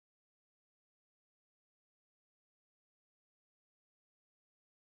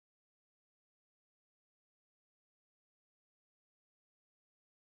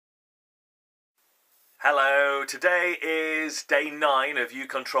Hello, today is day 9 of You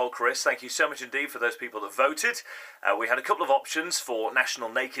Control Chris. Thank you so much indeed for those people that voted. We had a couple of options for National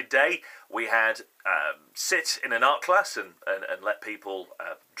Naked Day. We had sit in an art class and let people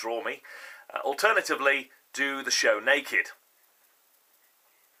draw me. Alternatively, do the show naked.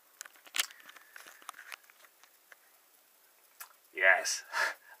 Yes,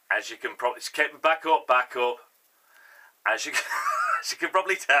 as you can probably... Back up. As you can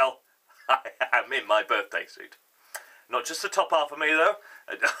probably tell, I am in my birthday suit. Not just the top half of me, though.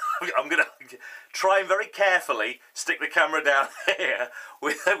 I'm going to try and very carefully stick the camera down here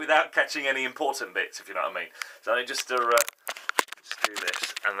without catching any important bits, if you know what I mean. So I just let's do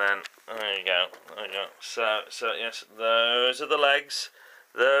this, and then there you go. So yes, those are the legs.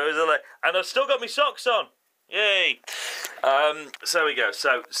 And I've still got my socks on. Yay! So we go.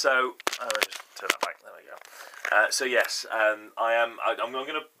 So just turn that back. There we go. So yes, I'm going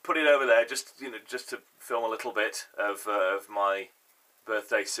to put it over there, just to film a little bit of my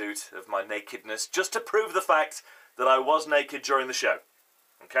birthday suit, of my nakedness, just to prove the fact that I was naked during the show.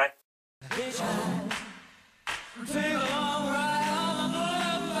 Okay.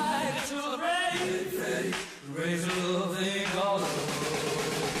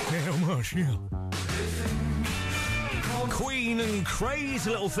 Queen and Crazy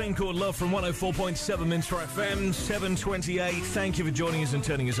Little Thing Called Love from 104.7 Minster FM, 7:28. Thank you for joining us and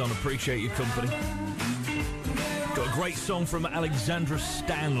turning us on. Appreciate your company. Got a great song from Alexandra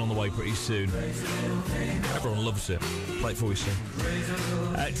Stan on the way pretty soon. Everyone loves it. Play it for you soon.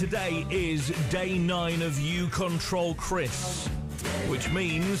 Today is day 9 of You Control Chris, which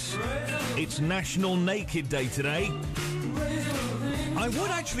means it's National Naked Day today. I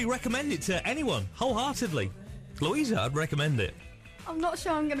would actually recommend it to anyone, wholeheartedly. Louisa, I'd recommend it. I'm not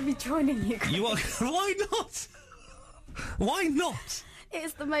sure I'm going to be joining you. You are? Why not? Why not?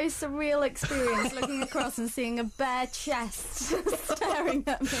 It's the most surreal experience looking across and seeing a bare chest staring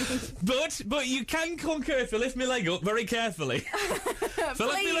at me. But you can conquer if you lift my leg up very carefully. So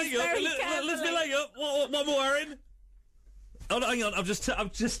lift my leg up. Lift my leg up. What am I wearing? Oh, no, hang on. I've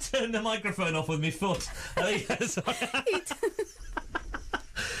just turned the microphone off with my foot.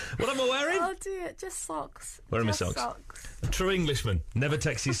 What am I wearing? Oh dear, just socks. Where are my socks? True Englishman. Never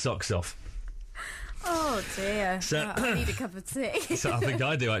takes his socks off. Oh dear. So, I need a cup of tea. So I think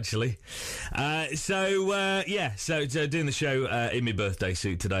I do, actually. So doing the show in my birthday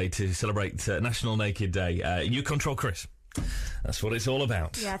suit today to celebrate National Naked Day. You Control Chris. That's what it's all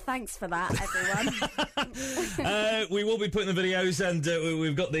about. Yeah, thanks for that, everyone. We will be putting the videos, and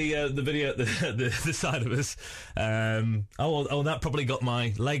we've got the video at the side of us. That probably got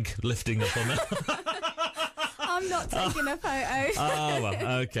my leg lifting up on it. I'm not taking a photo. Oh,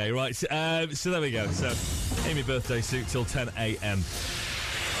 well, okay, right. So there we go. So, in my birthday suit till 10 a.m.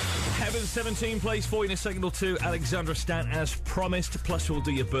 Heaven 17 plays for you in a second or two. Alexandra Stan, as promised. Plus, we'll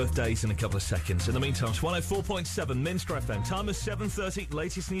do your birthdays in a couple of seconds. In the meantime, it's 104.7 Minster FM. Time is 7:30.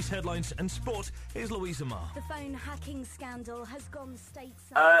 Latest news headlines and sport. Here's Louisa Marr. The phone hacking scandal has gone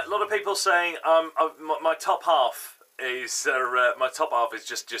stateside. A lot of people saying my top half is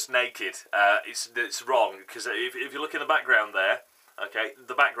just naked. It's wrong, because if you look in the background there, okay,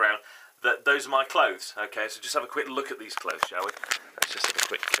 those are my clothes. Okay, so just have a quick look at these clothes, shall we? Let's just have a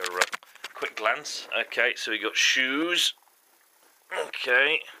quick glance. Okay, so we got shoes.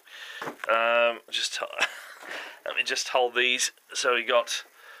 Okay, let me just hold these. So we got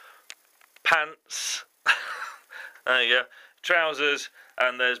pants. There you go. Trousers,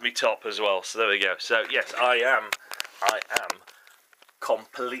 and there's me top as well. So there we go. So yes, I am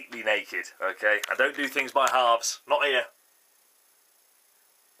completely naked. Okay, I don't do things by halves. Not here.